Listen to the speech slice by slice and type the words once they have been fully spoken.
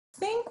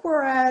think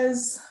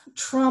whereas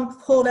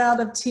Trump pulled out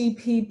of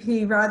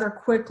TPP rather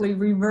quickly,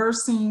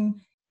 reversing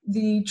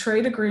the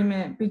trade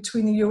agreement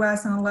between the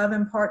US and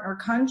 11 partner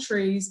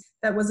countries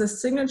that was a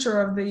signature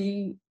of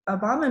the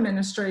Obama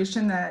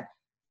administration that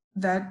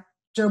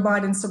Joe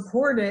Biden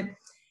supported,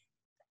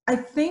 I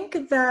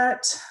think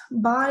that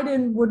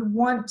Biden would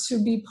want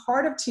to be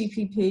part of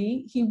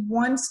TPP. He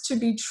wants to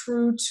be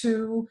true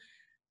to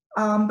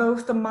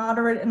both the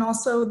moderate and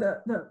also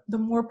the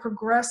more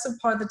progressive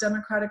part of the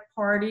Democratic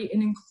Party,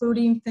 and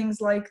including things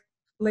like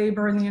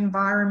labor and the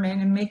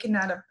environment and making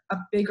that a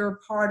bigger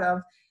part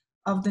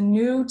of the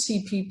new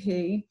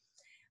TPP.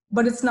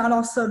 But it's not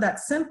also that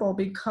simple,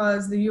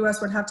 because the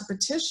US would have to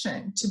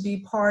petition to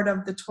be part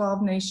of the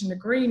 12-nation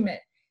agreement.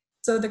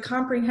 So the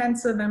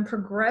comprehensive and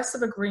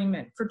progressive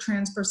agreement for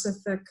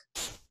Trans-Pacific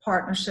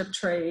Partnership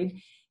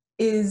trade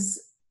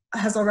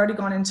has already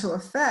gone into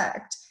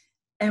effect.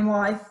 And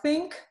while I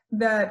think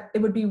that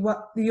the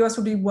US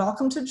would be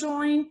welcome to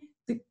join,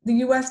 the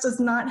US does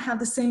not have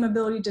the same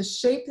ability to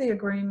shape the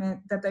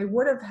agreement that they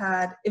would have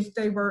had if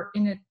they were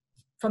in it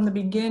from the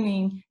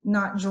beginning,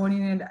 not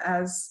joining it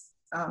as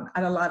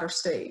at a latter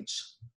stage.